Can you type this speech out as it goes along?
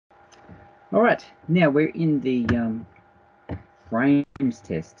All right, now we're in the frames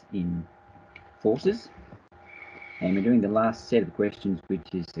test in forces, and we're doing the last set of questions, which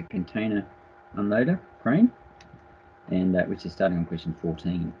is the container unloader crane, and which is starting on question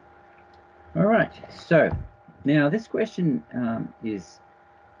 14. All right, so now this question is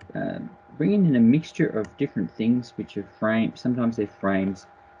bringing in a mixture of different things, which are frames. Sometimes they're frames,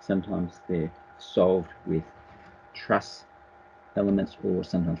 sometimes they're solved with truss elements, or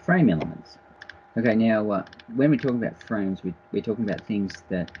sometimes frame elements. Okay, now when we're talking about frames, we're talking about things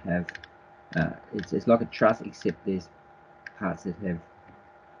that have, it's like a truss, except there's parts that have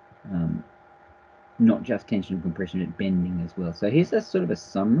not just tension and compression, but bending as well. So here's a sort of a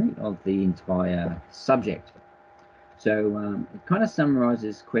summary of the entire subject. So it kind of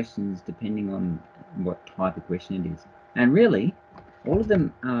summarizes questions depending on what type of question it is. And really, all of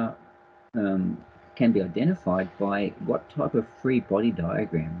them are, can be identified by what type of free body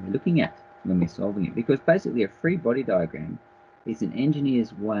diagram we're looking at when we're solving it. Because basically a free body diagram is an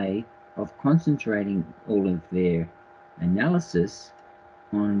engineer's way of concentrating all of their analysis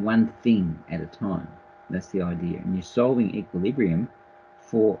on one thing at a time. That's the idea. And you're solving equilibrium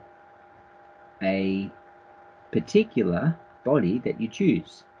for a particular body that you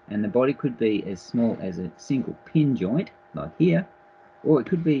choose. And the body could be as small as a single pin joint, like here, or it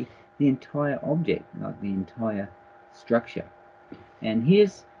could be the entire object, like the entire structure. And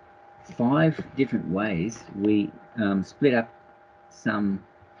here's 5 different ways we split up some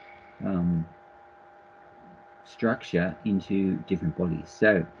structure into different bodies.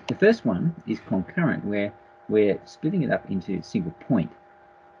 So the first one is concurrent, where we're splitting it up into single point,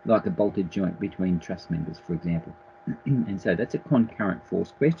 like a bolted joint between truss members, for example. And so that's a concurrent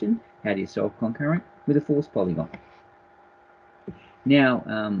force question. How do you solve concurrent? With a force polygon. Now,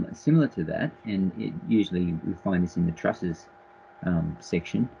 similar to that, and usually we find this in the trusses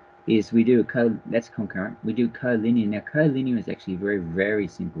section, is we do that's concurrent. We do collinear. Now, collinear is actually very, very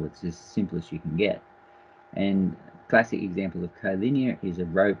simple. It's as simple as you can get. And a classic example of collinear is a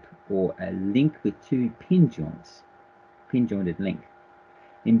rope or a link with 2 pin joints, pin jointed link.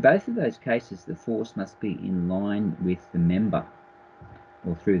 In both of those cases, the force must be in line with the member,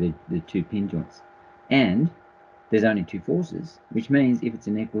 or through the 2 pin joints. And there's only 2 forces, which means if it's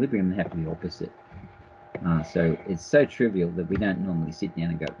an equilibrium, they have to be opposite. So it's so trivial that we don't normally sit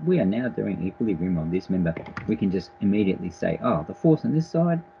down and go, we are now doing equilibrium on this member. We can just immediately say, oh, the force on this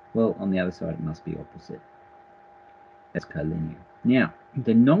side, well, on the other side, it must be opposite. That's collinear. Now,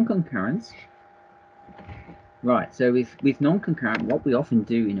 the non-concurrence. Right, so with non-concurrent, what we often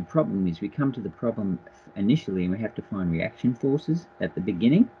do in a problem is we come to the problem initially and we have to find reaction forces at the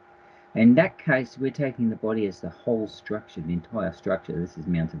beginning. In that case, we're taking the body as the whole structure, the entire structure. This is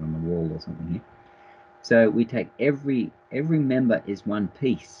mounted on the wall or something here. So we take every member is one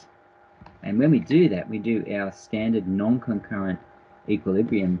piece. And when we do that, we do our standard non-concurrent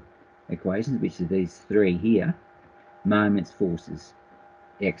equilibrium equations, which are these 3 here: moments, forces,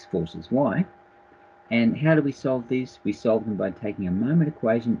 X, forces, Y. And how do we solve these? We solve them by taking a moment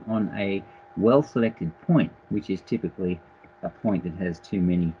equation on a well-selected point, which is typically a point that has too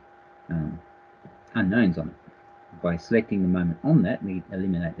many unknowns on it. By selecting the moment on that, we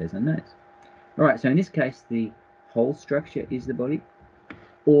eliminate those unknowns. All right, so in this case, the whole structure is the body.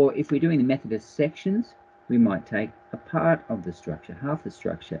 Or if we're doing the method of sections, we might take a part of the structure, half the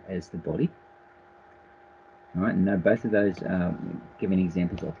structure, as the body. All right, and now both of those are giving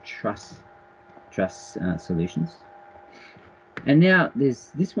examples of truss solutions. And now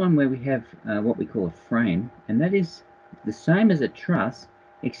there's this one where we have what we call a frame, and that is the same as a truss,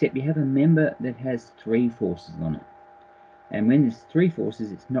 except you have a member that has 3 forces on it. And when there's 3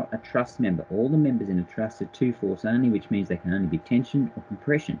 forces, it's not a truss member. All the members in a truss are 2 force only, which means they can only be tension or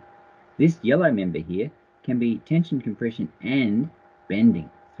compression. This yellow member here can be tension, compression, and bending,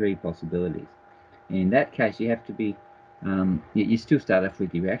 3 possibilities. And in that case, you have to be, you still start off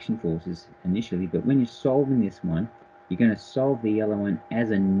with the reaction forces initially, but when you're solving this one, you're going to solve the yellow one as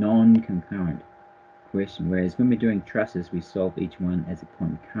a non-concurrent question, whereas when we're doing trusses, we solve each one as a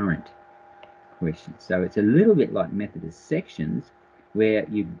concurrent question. So it's a little bit like method of sections, where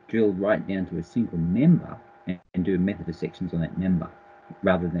you drill right down to a single member and do a method of sections on that member,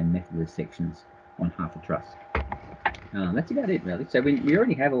 rather than method of sections on half a truss. That's about it, really. So we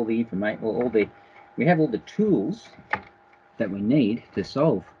already have all the information, or we have all the tools that we need to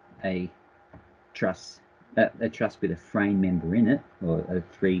solve a truss with a frame member in it, or a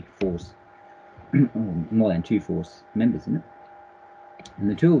 3 force, or more than 2 force members in it. And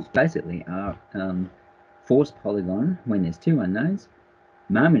the tools basically are force polygon when there's 2 unknowns,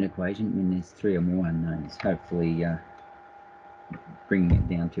 moment equation when there's 3 or more unknowns. Hopefully bringing it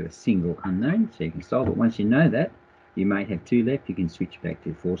down to a single unknown, so you can solve it. Once you know that, you may have two left, you can switch back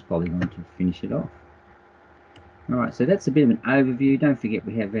to force polygon to finish it off. Alright, so that's a bit of an overview. Don't forget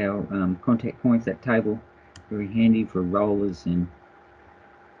we have our contact points, that table, very handy for rollers and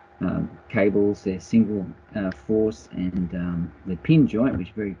cables. They're single force, and the pin joint, which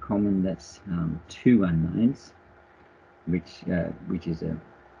is very common, that's two unknowns, which is a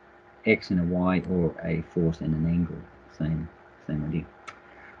X and a Y, or a force and an angle. Same idea.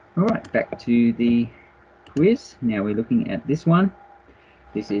 Alright, back to the quiz. Now we're looking at this one.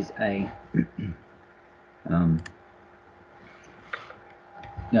 This is a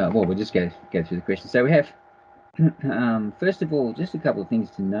no, well, we'll just go through the questions. So we have first of all, just a couple of things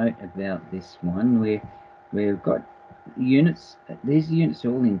to note about this one. We've got units. These units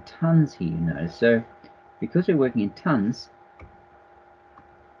are all in tons here, you notice. So because we're working in tons,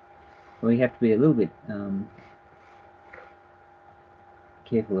 we have to be a little bit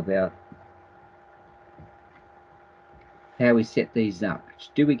careful about how we set these up.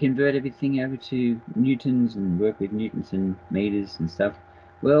 Do we convert everything over to newtons and work with newtons and meters and stuff?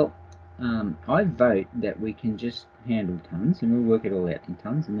 Well, I vote that we can just handle tons, and we'll work it all out in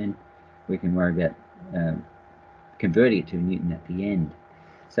tons, and then we can worry about converting it to a newton at the end.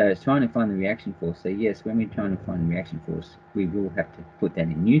 So it's trying to find the reaction force. So yes, when we're trying to find the reaction force, we will have to put that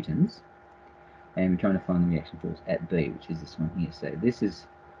in newtons, and we're trying to find the reaction force at B, which is this one here. So this is,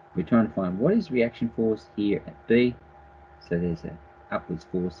 we're trying to find what is reaction force here at B. So there's an upwards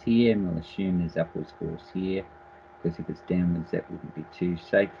force here, and we'll assume there's upwards force here, because if it's downwards, that wouldn't be too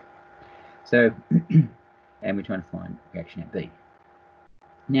safe. So, and we're trying to find reaction at B.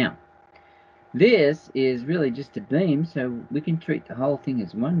 Now, this is really just a beam, so we can treat the whole thing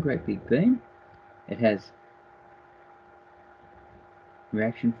as one great big beam. It has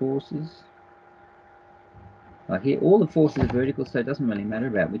reaction forces. Like here, all the forces are vertical, so it doesn't really matter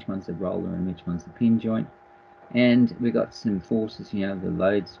about which one's the roller and which one's the pin joint. And we've got some forces, you know, the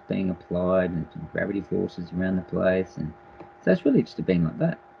loads being applied, and some gravity forces around the place, and so it's really just a beam like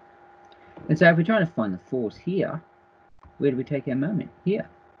that. And so if we're trying to find the force here, where do we take our moment? Here.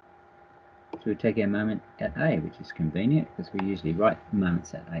 So we take our moment at A, which is convenient because we usually write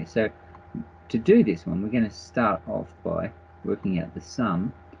moments at A. So to do this one, we're going to start off by working out the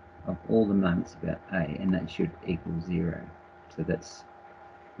sum of all the moments about A, and that should equal 0. So that's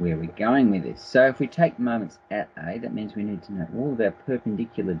where we're going with this. So if we take moments at A, that means we need to know all of our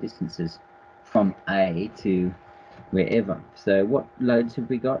perpendicular distances from A to wherever. So what loads have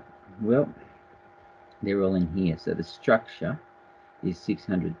we got? Well, they're all in here. So the structure is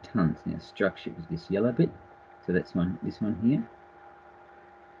 600 tons. Now structure is this yellow bit. So that's this one here.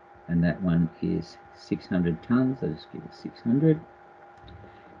 And that one is 600 tons. I'll just give it 600.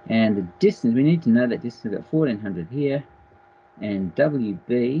 And the distance, we need to know that distance. We've got 1400 here. And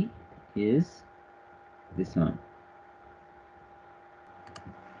WB is this one.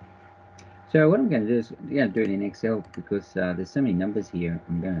 So what I'm going to do is I'm going to do it in Excel, because there's so many numbers here,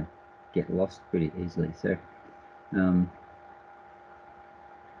 I'm going to get lost pretty easily. So if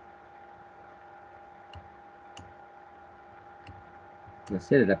I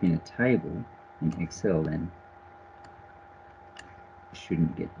set it up in a table in Excel, then I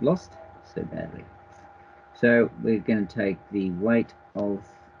shouldn't get lost so badly. So we're going to take the weight of,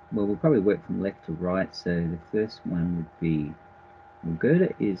 well, we'll probably work from left to right. So the first one would be, well,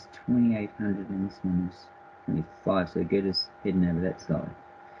 girder is 2800 and this one is 25, so girder's heading over that side.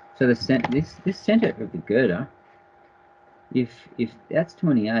 So the this center of the girder, if that's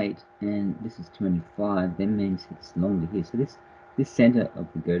 28 and this is 25, then means it's longer here. So this center of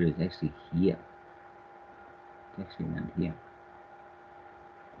the girder is actually here. It's actually around here.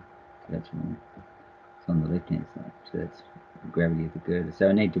 So that's wrong. It's on the left hand side. So that's the gravity of the girder. So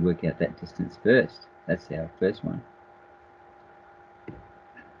I need to work out that distance first. That's our first one.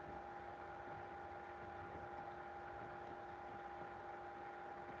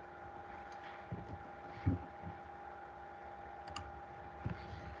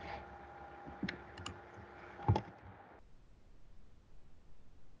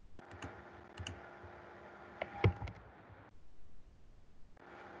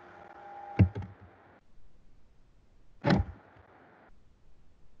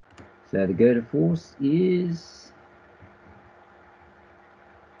 So the girder force is,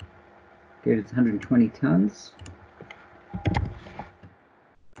 girder's 120 tons.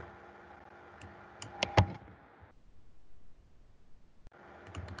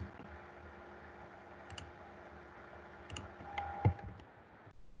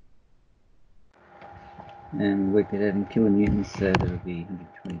 And work it out in kilonewtons, so that'll be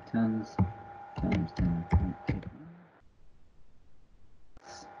 120 tons times 10.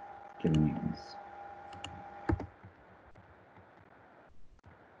 kilonewtons.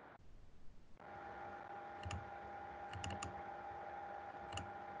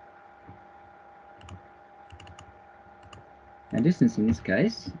 Now distance in this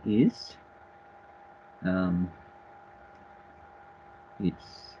case is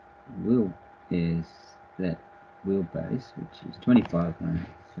its wheel is that wheelbase, which is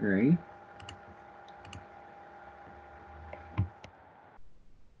 25.3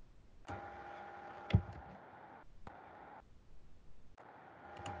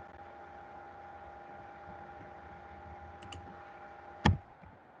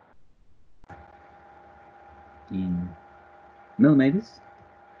 in millimeters.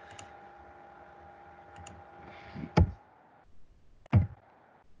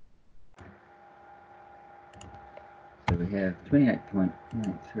 So we have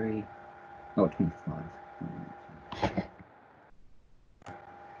 28.93, oh, 25. Do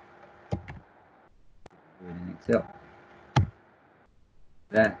it in Excel.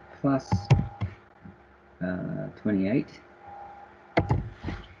 That plus 28,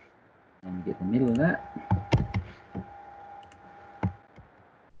 and we get the middle of that.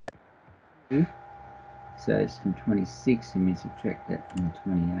 So it's from 26, and we subtract that from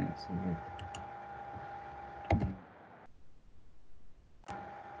 28. So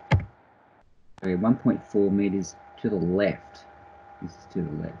we have 1.4 meters to the left. This is to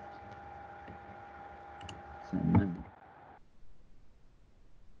the left. So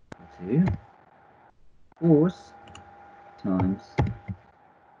 2 force times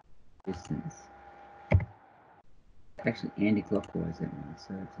distance. Actually anti-clockwise that one,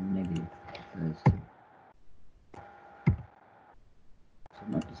 so it's a negative those two. So I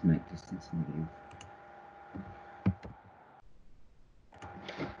might just make distance negative.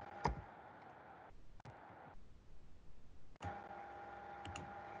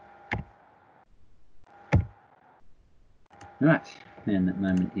 Right, and that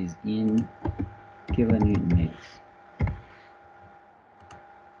moment is in kilonewton meters.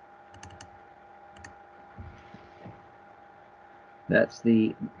 That's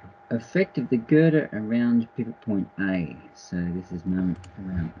the effect of the girder around pivot point A. So this is moment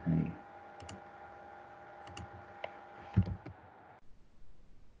around A.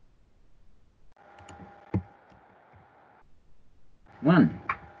 One.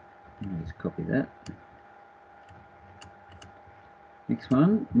 I'll just copy that. Next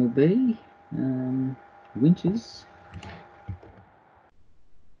one will be winches.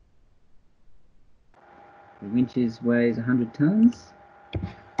 The winches weighs 100 tons,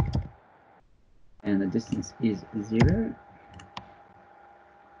 and the distance is 0.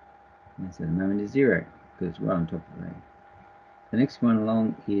 And so the moment is 0 because it's right on top of A. The next one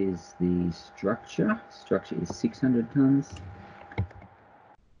along is the structure. Structure is 600 tons.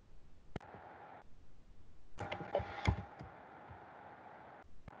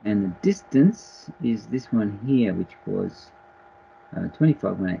 And the distance is this one here, which was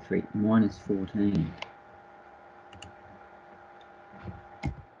 25.83 minus 14.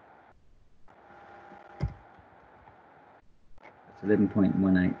 It's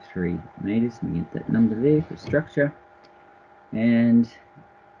 11.183 meters. We get that number there for structure. And,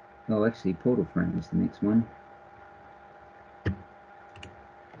 oh, actually, portal frame is the next one.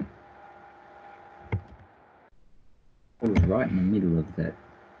 Portal's right in the middle of that.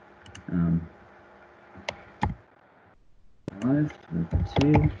 5,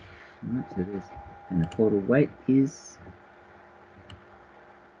 2, right, so there's, and the portal weight is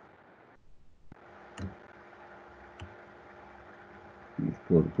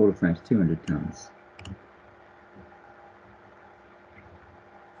portal frame's 200 tons.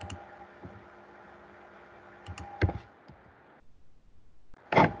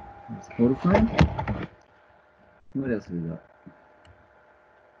 There's the portal frame. What else have we got?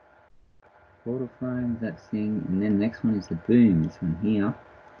 Portal frame, that thing, and then the next one is the boom. This one here.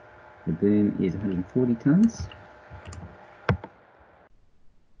 The boom is 140 tons.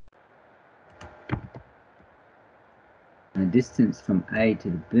 And the distance from A to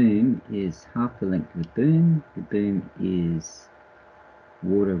the boom is half the length of the boom. The boom is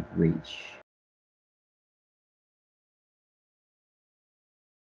water reach.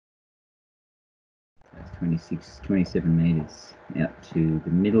 That's 27 meters out to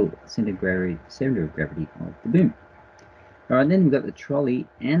the middle center of gravity of the boom. Alright, then we've got the trolley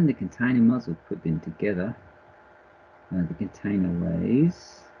and the container muzzle put them together. The container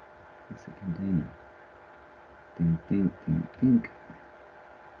weighs, what's the container?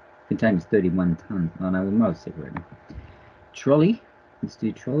 Container's 31 tons. Oh no, we might separate them. Trolley, let's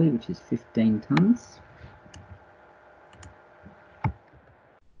do trolley, which is 15 tons.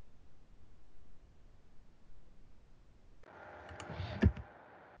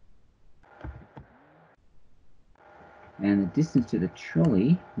 And the distance to the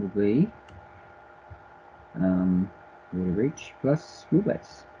trolley will be water reach plus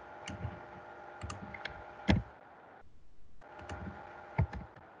wheelbase.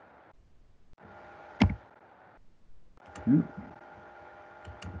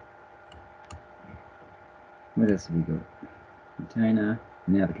 What else have we got? Container.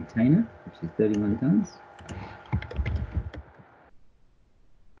 Now the container, which is 31 tons.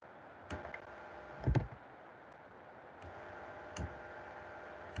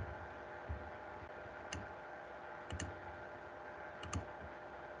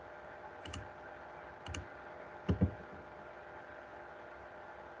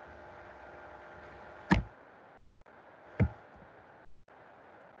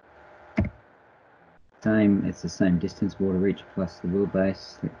 It's the same distance, water reach plus the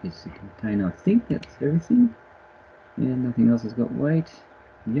wheelbase. That is the container. I think that's everything. Yeah, nothing else has got weight.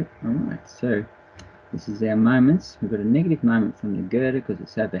 Yep, alright, so this is our moments. We've got a negative moment from the girder because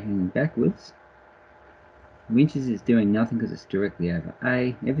it's overhanging backwards. Winches is doing nothing because it's directly over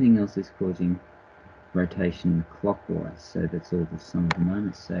A. Everything else is causing rotation clockwise, so that's all the sum of the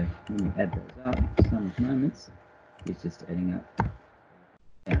moments. So when we add those up, sum of moments is just adding up.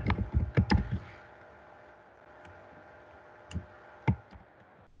 Yeah.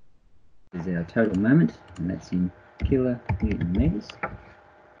 This is our total moment, and that's in kilonewton meters.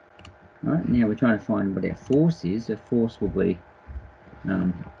 Alright, now we're trying to find what our force is. The force will be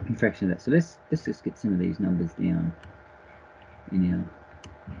a fraction of that. So let's just get some of these numbers down in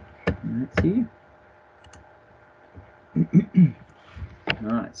our notes here.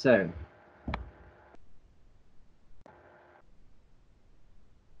 Alright, so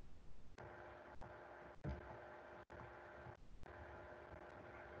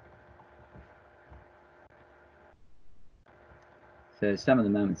some of the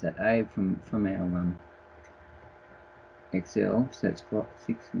moments at A from our Excel, so it's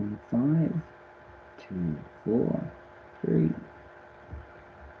 6, 1, 5, 2, 4, 3,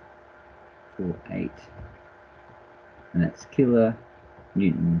 4, 8, and that's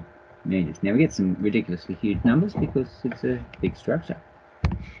kilonewton meters. Now we get some ridiculously huge numbers because it's a big structure. So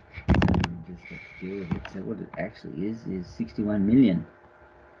we just have to deal with it. So what it actually is 61 million.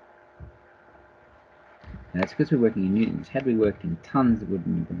 Now that's because we're working in newtons. Had we worked in tons, it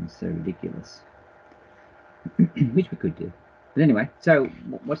wouldn't have been so ridiculous. Which we could do. But anyway, so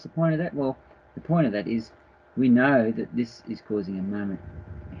what's the point of that? Well, the point of that is we know that this is causing a moment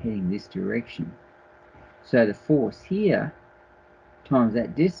heading this direction. So the force here times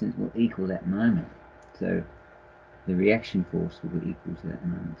that distance will equal that moment. So the reaction force will be equal to that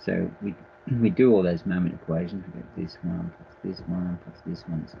moment. So we do all those moment equations. We get this one plus this one plus this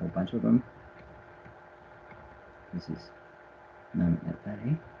one. It's a whole bunch of them. This is moment at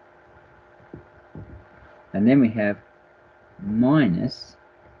A. And then we have minus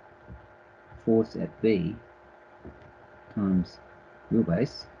force at B times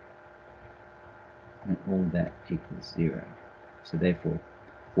wheelbase, and all that equals 0. So therefore,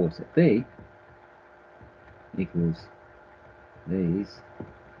 force at B equals these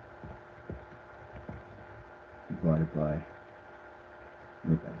divided by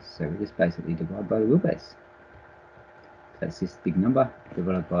wheelbase. So we just basically divide by the wheelbase. That's this big number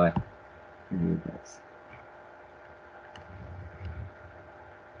divided by the wheelbase.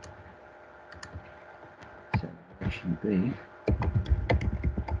 So direction B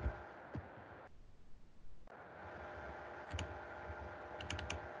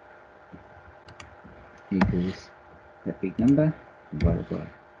equals that big number divided by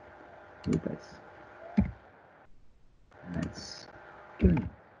wheelbase. And that's good.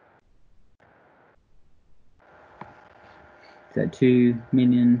 So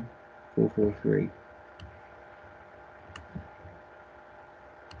 2,443,000.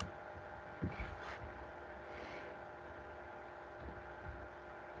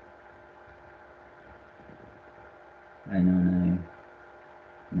 I know,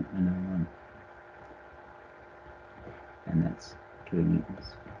 and that's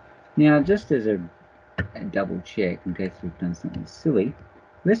kilonewtons. Now, just as a double check in case we've done something silly,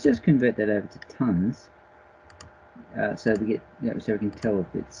 let's just convert that over to tons, so we get, so we can tell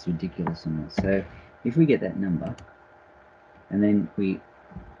if it's ridiculous or not. So if we get that number, and then we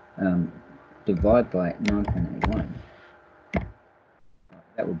divide by 9.81,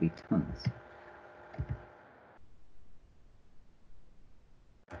 that would be tons.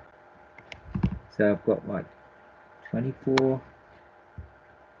 So I've got like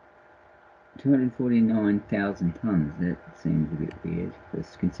 249,000 tons. That seems a bit weird,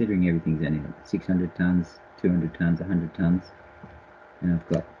 because considering everything's only 600 tons, 200 tons, 100 tons, and I've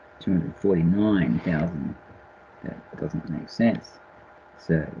got 249,000 That doesn't make sense.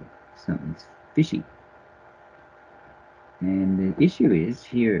 So something's fishy. And the issue is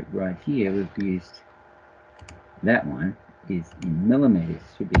here, right here, we've used that one is in millimeters,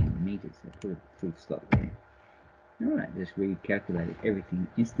 should be in meters. I put a full stop there. Alright, just recalculated everything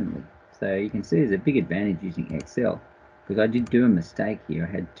instantly. So you can see there's a big advantage using Excel, because I did do a mistake here.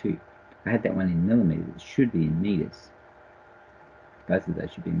 I had that one in millimeters. It should be in meters. Both of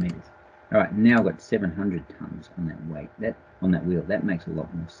those should be in meters. Alright, now I've got 700 tons on that weight. On that wheel. That makes a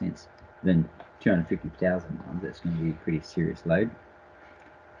lot more sense than 250,000 tons. That's going to be a pretty serious load.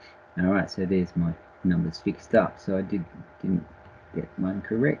 Alright, so there's my numbers fixed up. So I didn't get one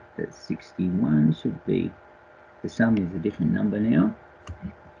correct. That 61 should be, the sum is a different number now.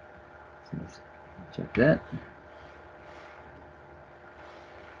 So let's check that.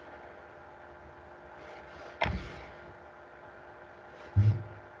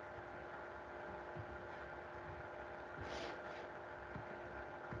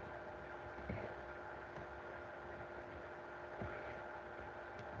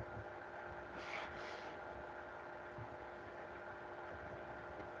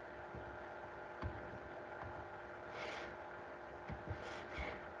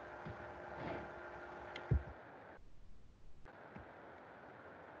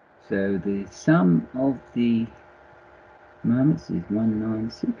 So the sum of the moments is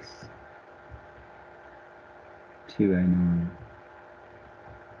 196,209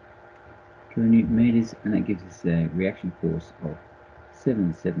 kilonewton meters, and that gives us a reaction force of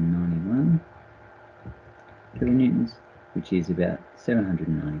 7791 kilonewtons, which is about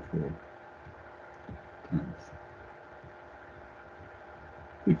 794 tons,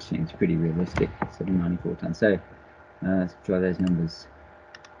 which seems pretty realistic. 794 tons. So let's try those numbers.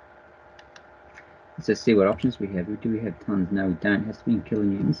 Let's see what options we have. Do we have tons? No, we don't. It has to be in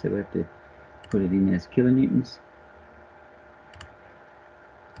kilonewtons, so we have to put it in as kilonewtons.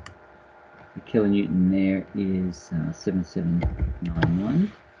 The kilonewton there is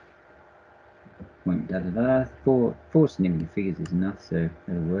 7791. Point da da da. Four significant figures is enough, so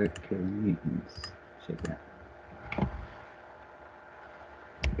that'll work. Kilonewtons. Check that.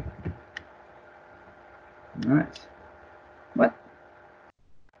 Alright. What?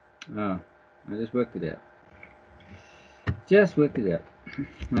 Oh, I just worked it out. Just worked it out.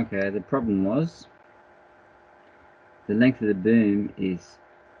 Okay, the problem was the length of the boom is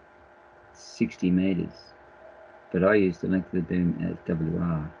 60 meters, but I used the length of the boom as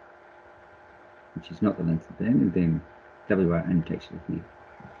WR, which is not the length of the boom. The boom WR only takes you here.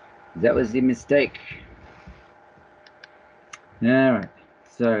 That was the mistake. Alright,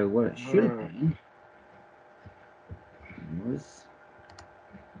 so what it should have been was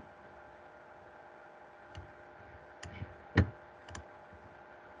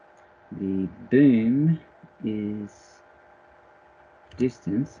the boom is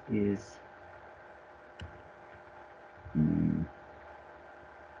distance is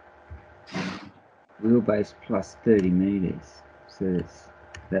wheelbase plus 30 meters, so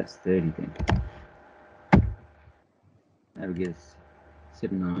that's 30 then. That'll get us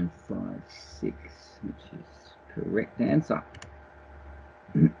 7956, which is correct answer.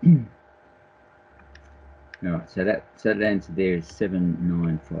 Alright, so that answer there is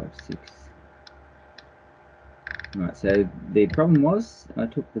 7956. Alright, so the problem was I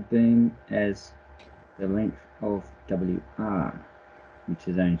took the boom as the length of WR, which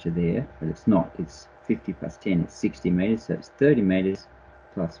is only to there, but it's not. It's 50 plus 10, it's 60 meters, so it's 30 meters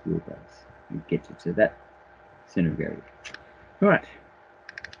plus wheelbase. It gets you to that center of gravity. Alright,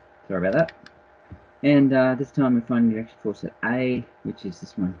 sorry about that. And this time we find the reaction force at A, which is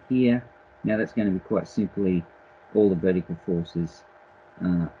this one here. Now that's going to be quite simply all the vertical forces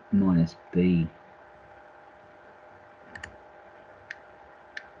minus B.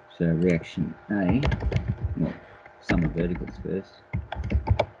 So reaction A, well, sum of verticals first.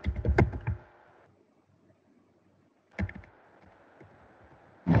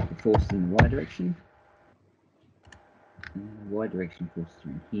 The forces in the y direction. And the y direction forces are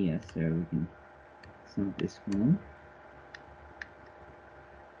in here, so we can sum this one.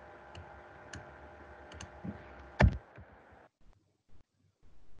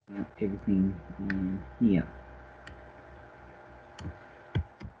 Everything in here.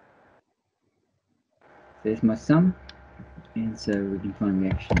 There's my sum, and so we can find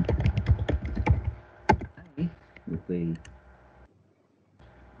reaction A will be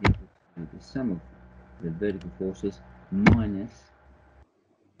equal to the sum of the vertical forces minus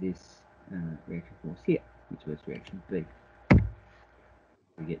this reaction force here, which was reaction B.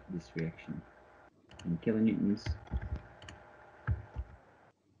 We get this reaction in kilonewtons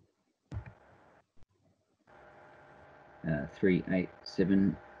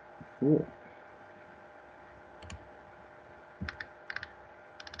 3874.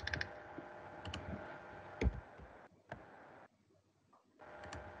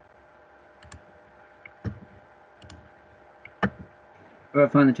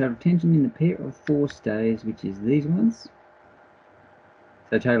 Alright, find the total tension in the pair of 4 stays, which is these ones.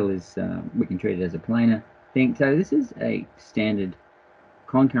 So total is, we can treat it as a planar thing. So this is a standard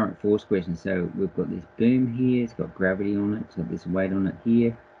concurrent force question. So we've got this boom here, it's got gravity on it, it's got this weight on it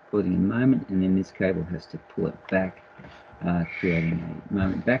here, causing a moment, and then this cable has to pull it back, creating a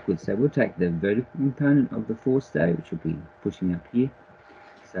moment backwards. So we'll take the vertical component of the force stay, which will be pushing up here.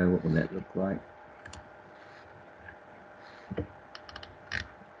 So what will that look like?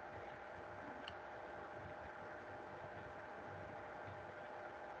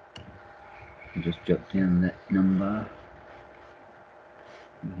 I'll just jot down that number.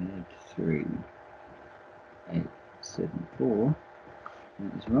 We had 3874.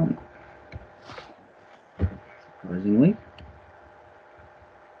 That was wrong, surprisingly.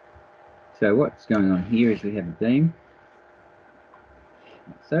 So what's going on here is we have a beam.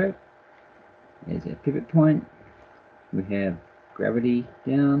 So there's our pivot point. We have gravity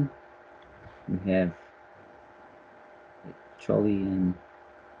down. We have a trolley and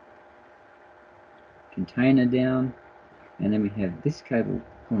container down, and then we have this cable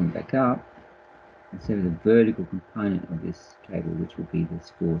pulling back up, and so the vertical component of this cable, which will be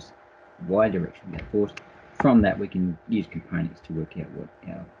this force, y direction of that force. From that we can use components to work out what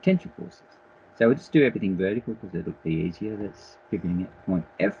our potential force is. So we'll just do everything vertical because it'll be easier. That's figuring out point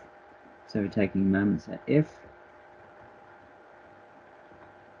F. So we're taking moments at F.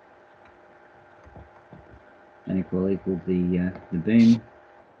 And equal the boom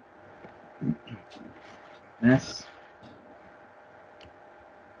mass.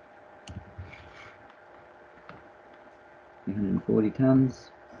 $340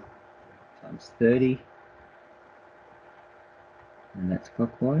 tons times 30, and that's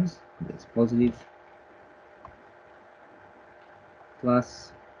clockwise, that's positive,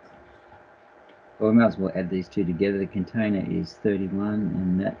 plus, well, we might as well add these two together. The container is 31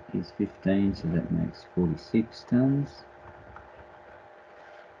 and that is 15, so that makes 46 tons.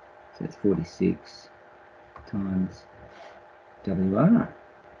 So it's 46 times WR,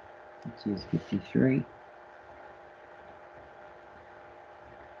 which is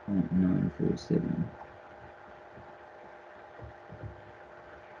 53.947.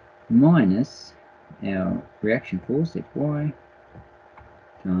 Minus our reaction force, Fy,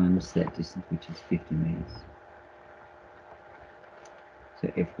 times that distance, which is 50 meters. So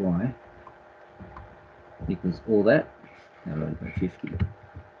Fy equals all that divided by 50.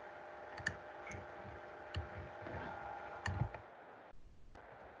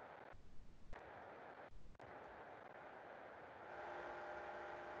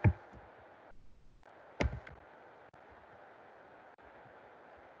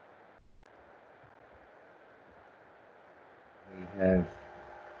 We have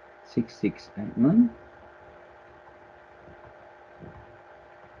 6681.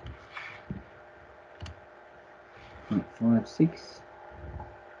 .56.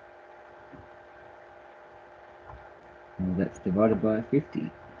 Well, that's divided by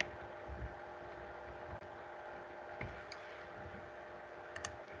 50.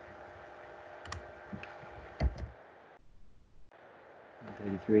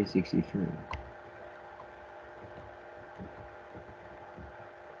 $33.63.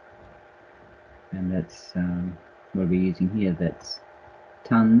 And that's what we're using here. That's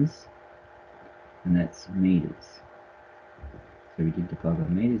tons, and that's meters. So we did divide by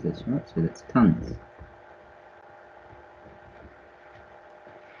meters. That's right. So that's tons.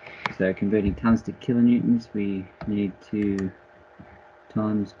 So converting tons to kilonewtons, we need to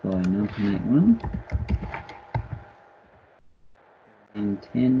times by 9.81 and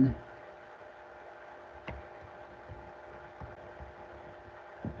 10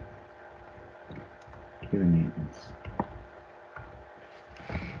 kilonewtons.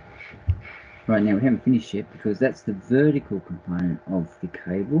 Right, now we haven't finished yet because that's the vertical component of the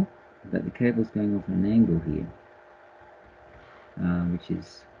cable, but the cable's going off at an angle here, which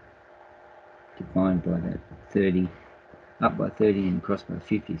is defined by that 30, up by 30 and across by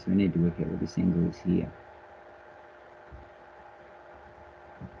 50, so we need to work out what this angle is here.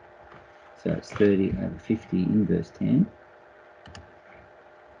 So it's 30 over 50 inverse tan.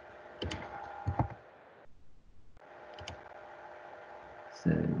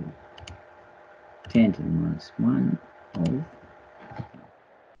 So tan to the minus 1 of 30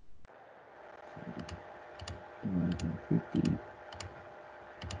 divided by 50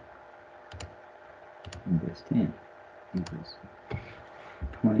 inverse tan. equals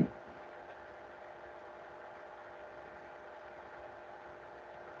point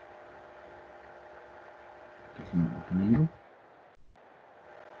an angle.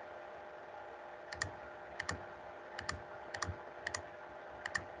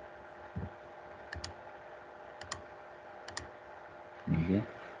 There you go.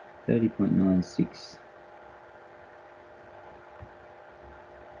 30.96.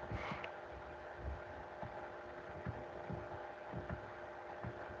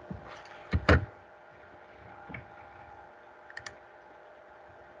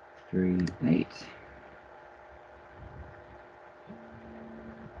 Three, 8.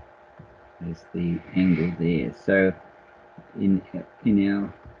 There's the angle there. So in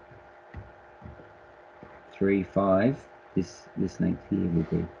our 3, 5, this length here will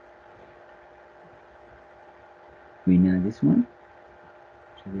be. We know this one.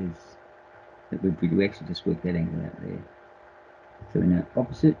 So there's that we actually just work that angle out there. So we know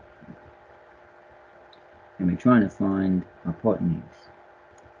opposite, and we're trying to find hypotenuse.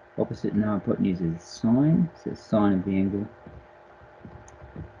 Opposite and hypotenuse is sine, so sine of the angle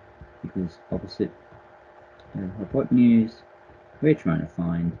equals opposite of hypotenuse. We're trying to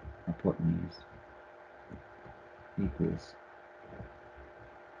find hypotenuse equals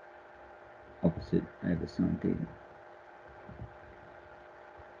opposite over sine theta.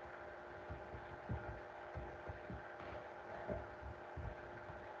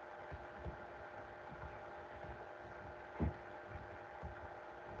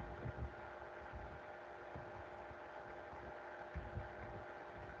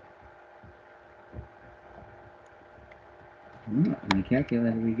 Right, on the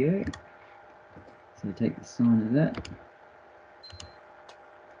calculator we go. So take the sine of that.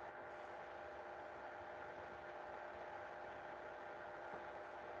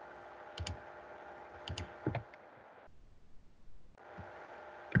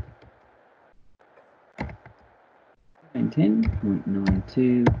 And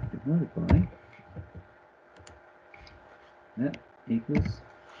 10.92 divided by that equals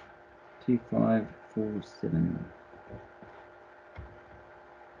 2547.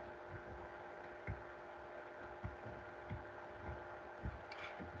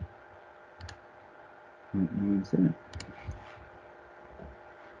 .97,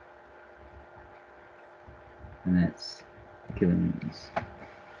 and that's kilonewtons.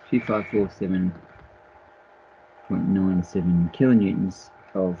 2547.97 kilonewtons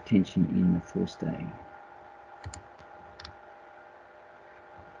of tension in the forestay.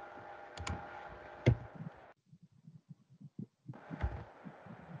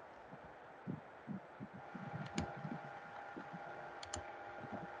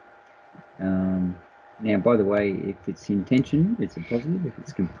 Now, by the way, if it's in tension, it's a positive. If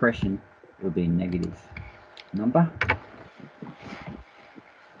it's compression, it'll be a negative number.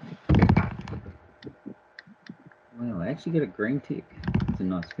 Well, I actually got a green tick. It's a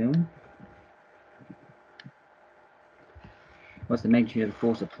nice feeling. What's the magnitude of the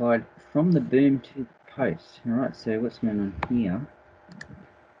force applied from the boom to the post? All right, so what's going on here?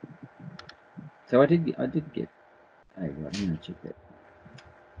 So I did get. Oh, right, I'm going to check that.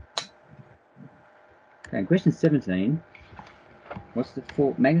 Okay, question 17. What's the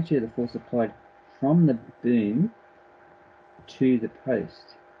magnitude of the force applied from the boom to the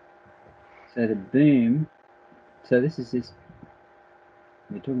post? So the boom, so this is this,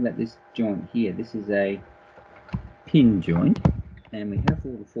 we're talking about this joint here. This is a pin joint, and we have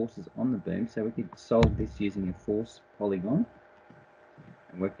all the forces on the boom, so we could solve this using a force polygon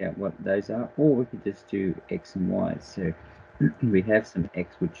and work out what those are, or we could just do X and Y. So we have some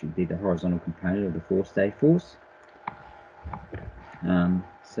X, which would be the horizontal component of the forestay force.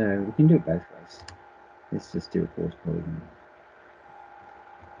 So we can do it both ways. Let's just do a force polygon.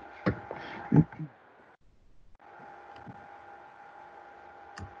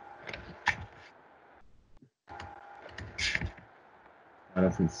 Start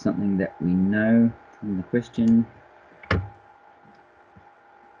off with something that we know from the question.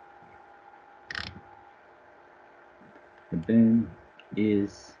 The boom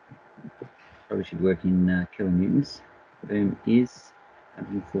is, probably should work in kilonewtons. The boom is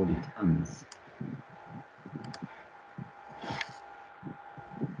 140 tons.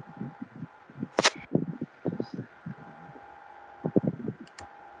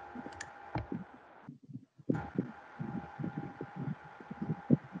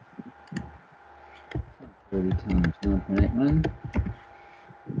 Times 9.81,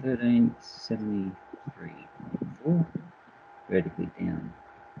 1373.4, vertically down.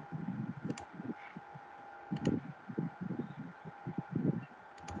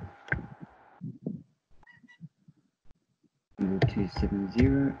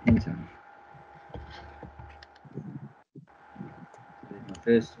 270, enter. There's my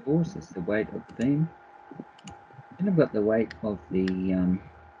first force, that's the weight of the beam. Then I've got the weight of the,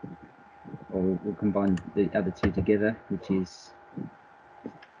 or we'll combine the other two together, which is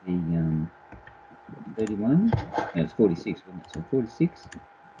the 31, no, it's 46, wasn't it? So 46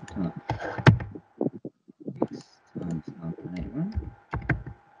 times 6 times 9.81,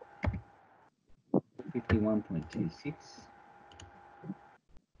 51.26.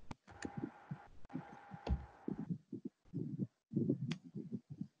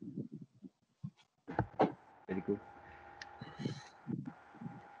 Very good.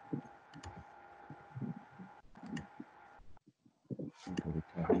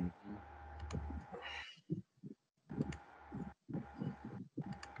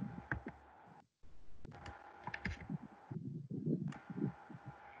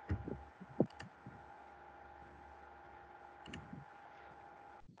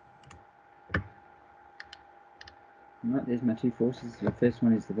 Right, there's my two forces. The first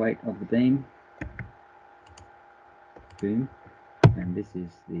one is the weight of the beam, boom, and this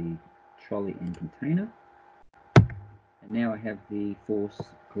is the trolley and container. And now I have the force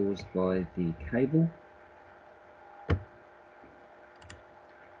caused by the cable,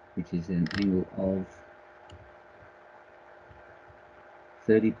 which is an angle of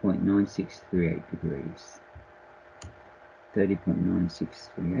 30.9638 degrees.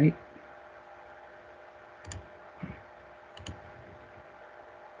 30.9638.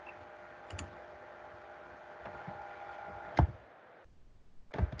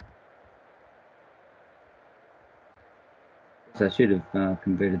 So I should have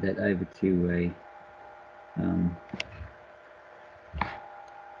converted that over to a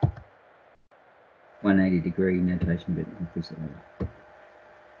 180-degree notation, but I'll fix it later.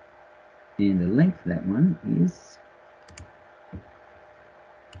 And the length of that one is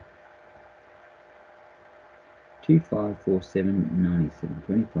 2547.97.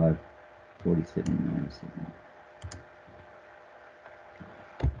 2547.97.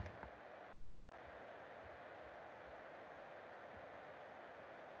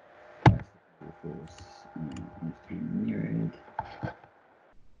 Force needs to be mirrored.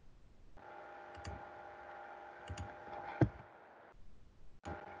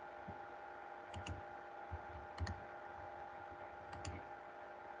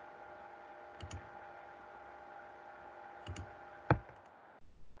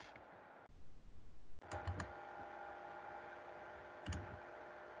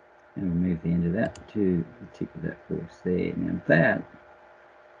 And we'll move the end of that to the tip of that force there. Now that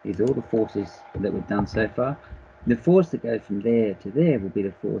is all the forces that we've done so far. The force that goes from there to there will be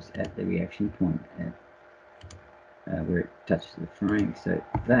the force at the reaction point at where it touches the frame. So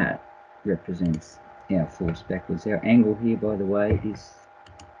that represents our force backwards. Our angle here, by the way, is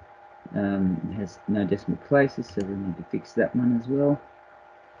has no decimal places, so we need to fix that one as well.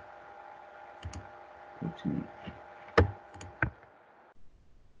 Unfortunately,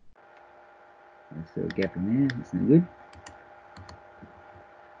 let's throw a gap in there. That's no good.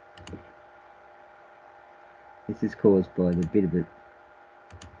 This is caused by the bit of an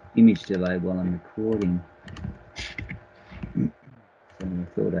image delay while I'm recording. So I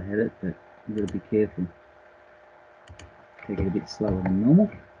thought I had it, but you've got to be careful. Take it a bit slower than normal.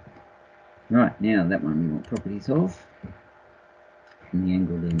 Right, now that one we want properties of. And the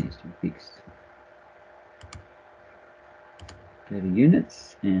angle there needs to be fixed. Go to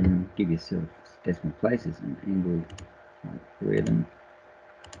units and give yourself decimal places and angle like 3 of them.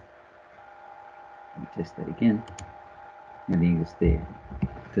 And test that again. And the angle's there,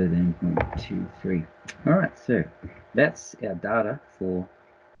 13.23. Alright, so that's our data for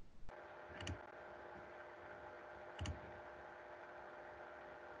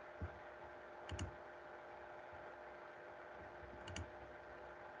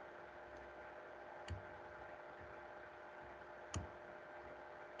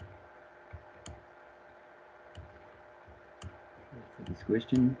this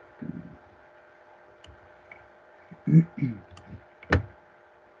question.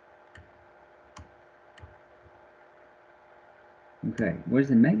 Okay, what is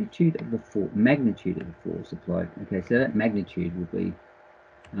the magnitude of the force? Magnitude of the force applied. Okay, so that magnitude will be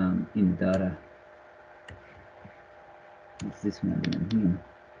in the data. It's this one down here.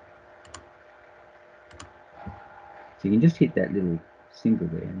 So you can just hit that little symbol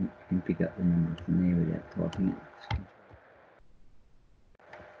there and you can pick up the number from there without typing it.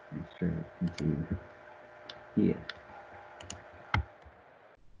 And straight into here.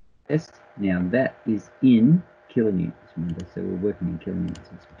 Yes, now that is in kilonewtons, remember, so we're working in kilonewtons.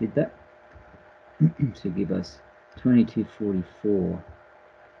 So we did that. So give us 2244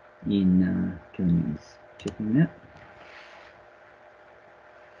 in kilometers. Checking that.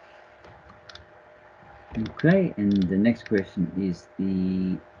 Okay, and the next question is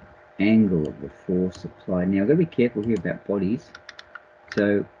the angle of the force applied. Now, I've got to be careful here about bodies.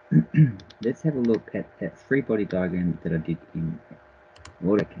 So let's have a look at that free body diagram that I did in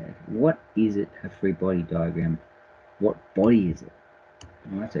AutoCAD. What is it, a free body diagram? What body is it?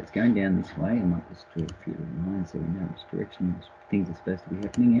 Alright, so it's going down this way. I might just draw a few lines so we know which direction things are supposed to be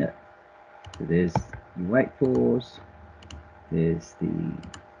happening at. So there's the weight force, there's the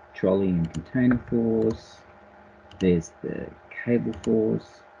trolley and container force, there's the cable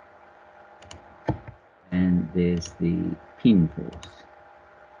force, and there's the pin force.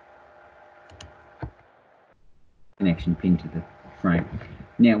 Connection pin to the frame.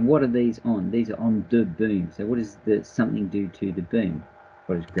 Now, what are these on? These are on the boom. So what does the something do to the boom?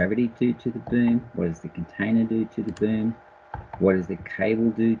 What does gravity do to the boom? What does the container do to the boom? What does the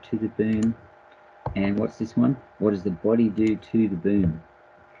cable do to the boom? And what's this one? What does the body do to the boom?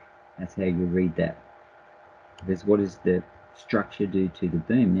 That's how you read that. Because what does the structure do to the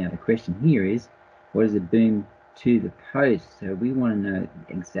boom? Now the question here is, what is the boom to the post? So we want to know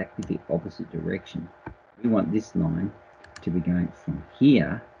exactly the opposite direction. We want this line to be going from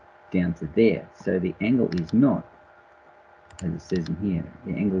here down to there. So the angle is not, as it says in here,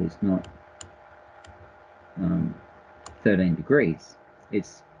 the angle is not 13 degrees.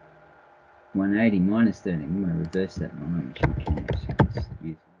 It's 180 minus 13. I'm going to reverse that line, which we can just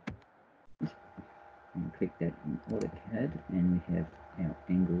use. And click that in AutoCAD, and we have our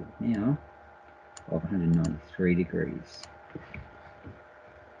angle now of 193 degrees.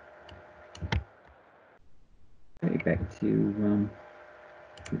 Go back to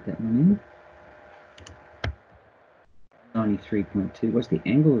put that one in. 93.2. What's the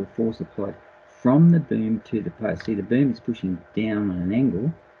angle of the force applied from the boom to the post? See, the boom is pushing down on an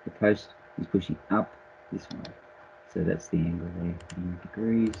angle. The post is pushing up this way. So that's the angle there in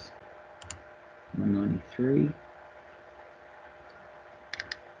degrees. 193.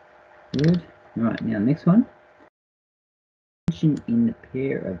 Good. Right, now next one. Tension in the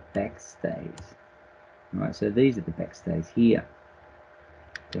pair of backstays. Alright, so these are the backstays here.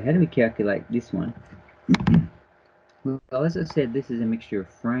 So how do we calculate this one? Well, as I said, this is a mixture of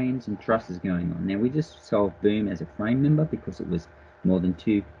frames and trusses going on. Now, we just solved boom as a frame member because it was more than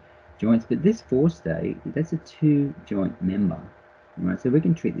 2 joints, but this forestay, that's a 2-joint member. Alright, so we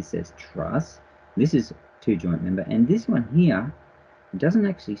can treat this as truss. This is 2-joint member, and this one here doesn't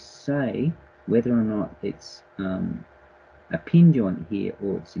actually say whether or not it's a pin joint here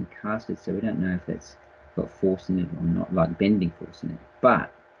or it's encasted, so we don't know if that's got force in it or not, like bending force in it.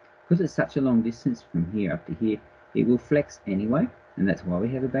 But because it's such a long distance from here up to here, it will flex anyway, and that's why we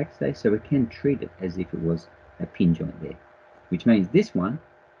have a backstay. So we can treat it as if it was a pin joint there, which means this one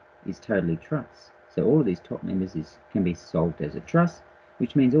is totally truss. So all of these top members can be solved as a truss,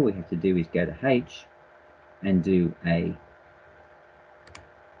 which means all we have to do is go to H and do a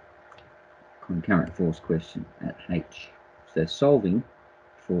concurrent force question at H. So solving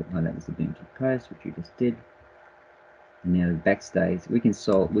for, oh, that was the boom to the post, which we just did. And now the backstays, we can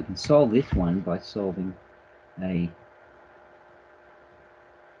solve this one by solving a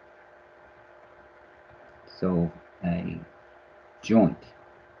joint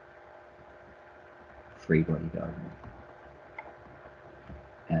free body diagram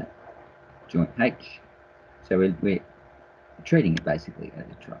at joint H. So we're treating it basically as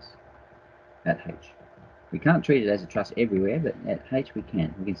a truss at H. We can't treat it as a truss everywhere, but at H we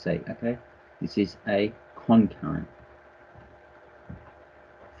can. We can say, okay, this is a concurrent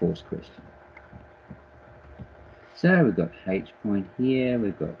force question. So we've got H point here,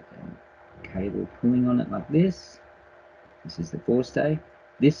 we've got a cable pulling on it like this. This is the forestay.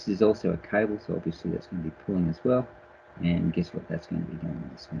 This is also a cable, so obviously that's going to be pulling as well. And guess what that's going to be doing?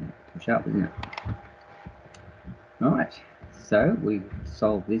 It's going to push up, isn't it? Alright, so we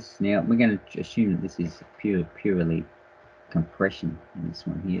solve this. Now we're going to assume that this is purely compression in this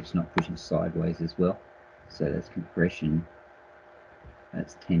one here. It's not pushing sideways as well. So that's compression,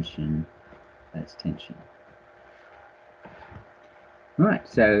 that's tension, that's tension. Right,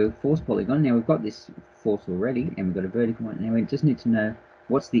 so force polygon. Now we've got this force already, and we've got a vertical one. Now we just need to know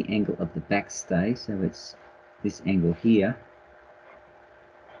what's the angle of the backstay. So it's this angle here.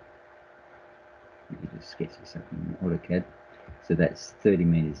 Let me just sketch this up in AutoCAD. So that's 30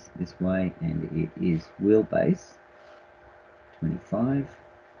 meters this way, and it is wheelbase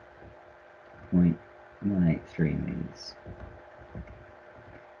 25.183 meters.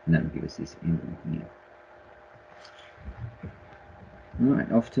 And that will give us this angle here.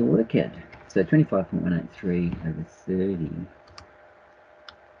 Right, off to AutoCAD. So 25.183 over 30.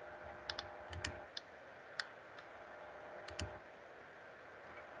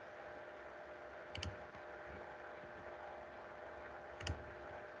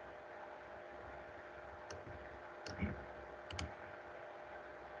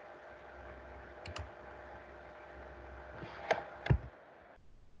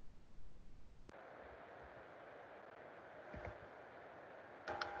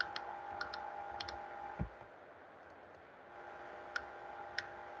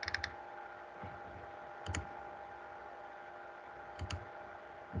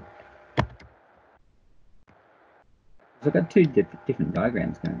 So I've got two different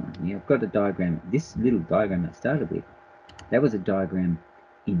diagrams going on here. I've got a diagram, this little diagram I started with, that was a diagram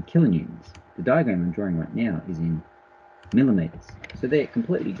in kilonewtons. The diagram I'm drawing right now is in millimeters. So they're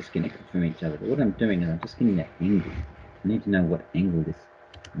completely disconnected from each other. But what I'm doing is I'm just getting that angle. I need to know what angle this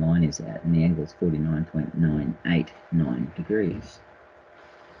line is at, and the angle is 49.989 degrees.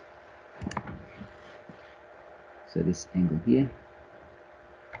 So this angle here,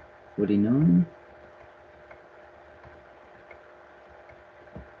 49.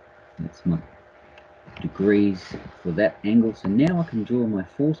 That's my degrees for that angle. So now I can draw my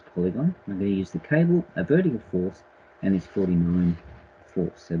force polygon. I'm going to use the cable, a vertical force, and this 49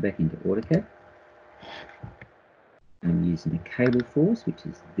 force. So back into AutoCAD. I'm using the cable force, which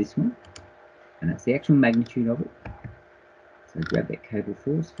is this one, and that's the actual magnitude of it. So grab that cable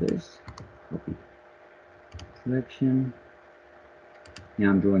force first, copy selection.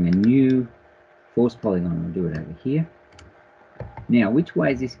 Now I'm drawing a new force polygon. I'll do it over here. Now, which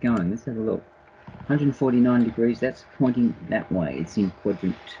way is this going? Let's have a look. 149 degrees, that's pointing that way. It's in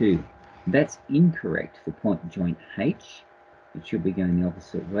quadrant 2. That's incorrect for point joint H. It should be going the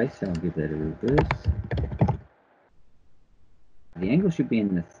opposite way, so I'll give that a reverse. The angle should be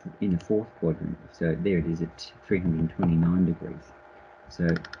in the fourth quadrant, so there it is at 329 degrees. So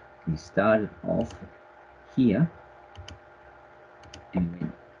we started off here and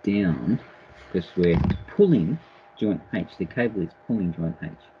went down because we're pulling joint H. The cable is pulling joint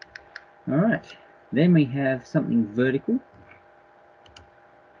H. Alright, then we have something vertical.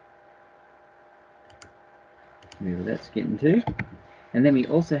 Wherever that's getting to. And then we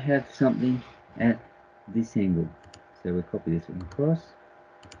also have something at this angle. So we'll copy this one across.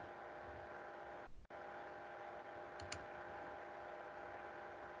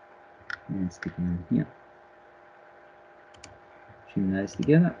 And stick it in here. Trim those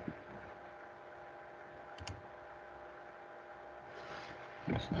together.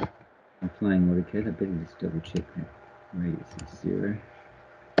 Actually, I'm playing AutoCAD. I better just double check that radius is 0.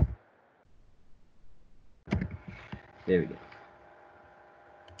 There we go.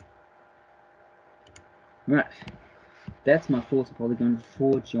 Right. That's my force polygon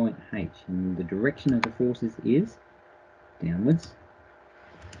for joint H. And the direction of the forces is downwards.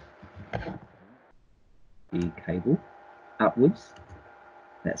 The cable. Upwards.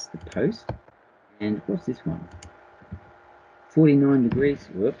 That's the post. And what's this one? 49 degrees.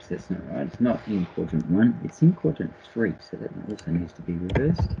 Whoops, that's not right. It's not in quadrant 1. It's in quadrant 3, so that also needs to be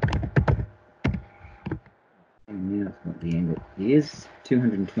reversed. And now it's got the angle is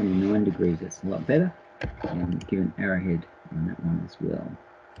 229 degrees. That's a lot better. And give an arrowhead on that one as well.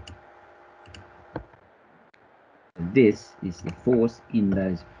 This is the force in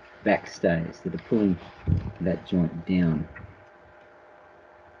those back stays that are pulling that joint down.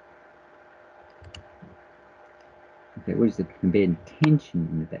 Okay, what is the combined tension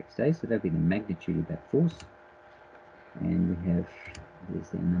in the back stay? So that'll be the magnitude of that force. And we have, there's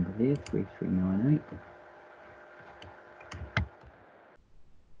that number there, 3398.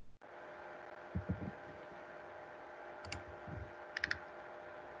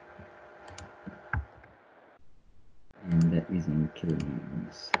 And that is in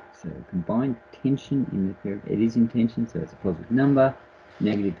kilonewtons. So combined tension in the pair, it is in tension, so it's a positive number.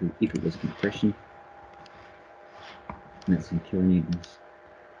 Negative if it was compression. And that's in kilonewtons.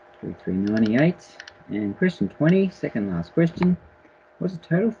 3398. And question 20, second last question. What's the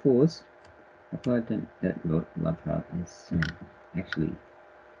total force applied to that love heart? Is actually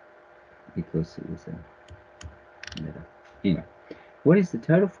because it was a letter. Anyway, what is the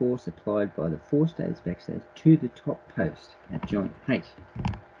total force applied by the forestays backstays to the top post at joint H?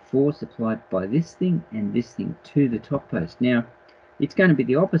 Force applied by this thing and this thing to the top post. Now, it's going to be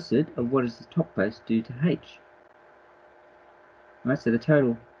the opposite of what does the top post do to H. Right, so the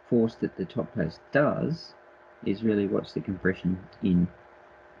total force that the top post does is really what's the compression in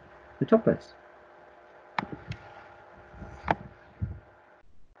the top post.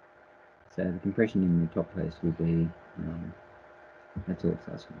 So the compression in the top post will be, that's all it's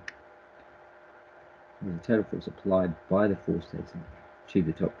asking. the total force applied by the force station to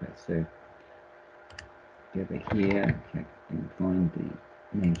the top plate. So go back here, okay, and find the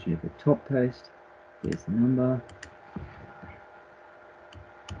magnitude of the top post. There's the number.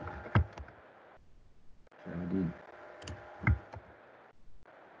 So I did.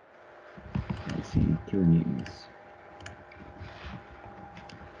 Let's see, kilonewtons.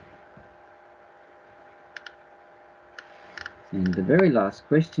 And the very last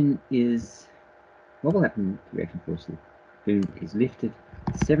question is, what will happen if the reaction force of the boom is lifted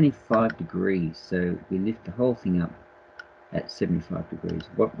 75 degrees? So we lift the whole thing up at 75 degrees.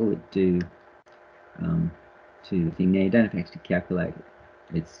 What will it do to the thing? Now, you don't have to actually calculate it.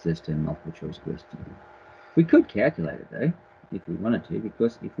 It's just a multiple choice question. We could calculate it, though, if we wanted to,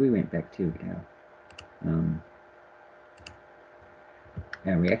 because if we went back to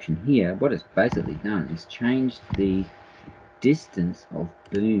our reaction here, what it's basically done is changed the distance of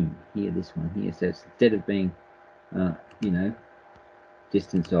boom here, this one here. So instead of being, you know,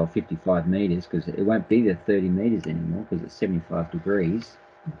 distance of 55 meters, because it won't be the 30 meters anymore, because it's 75 degrees,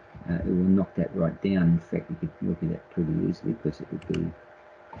 it will knock that right down. In fact, we could look at that pretty easily, because it would be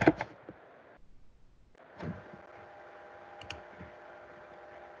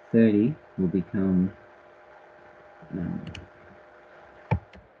 $30 will become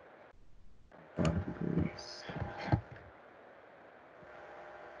 5 degrees.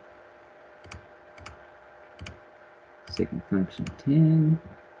 Second function 10.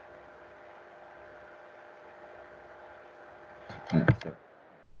 Oh, sorry.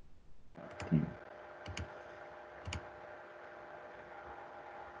 10.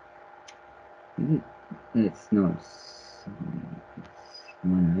 It's not. It's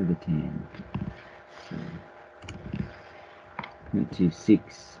 1/10. So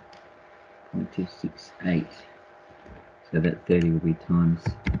 0.268. So that 30 will be times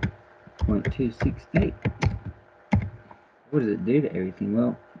 0.268. What does it do to everything?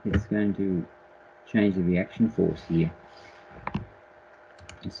 Well, it's going to change the reaction force here.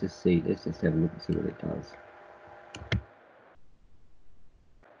 Let's just see. Let's just have a look and see what it does.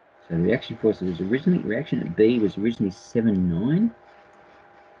 So the reaction force was originally, reaction at B was originally 7.9.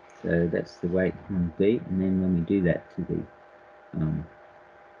 So that's the weight on B. And then when we do that to the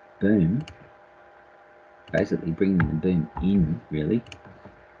boom, basically bringing the boom in, really,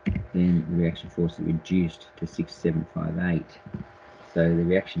 then the reaction force is reduced to 6.758. So the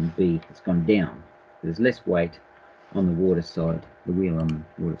reaction B has gone down. There's less weight on the water side, the wheel on the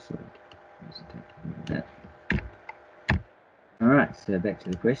water side. Let's take a look at that. Alright, so back to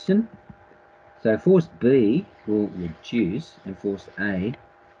the question. So force B will reduce and force A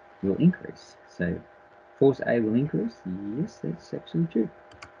will increase. So force A will increase. Yes, that's actually true.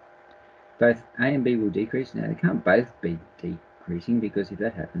 Both A and B will decrease. Now, they can't both be decreasing, because if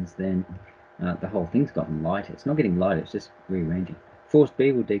that happens, then the whole thing's gotten lighter. It's not getting lighter, it's just rearranging. Force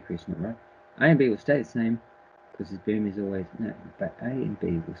B will decrease, not right. A and B will stay the same, because this boom is always, no, but A and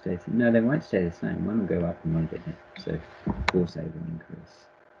B will stay the same. No, they won't stay the same. One will go up and one will go down. So force A will increase.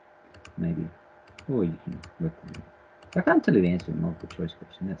 Maybe. Or you can work on it. I can't tell you the answer to a multiple choice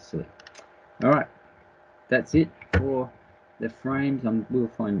question. That's silly. Alright. That's it for the frames. I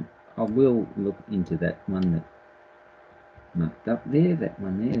will look into that one that marked up there. That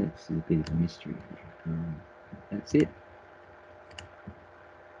one there. That's a bit of a mystery. That's it.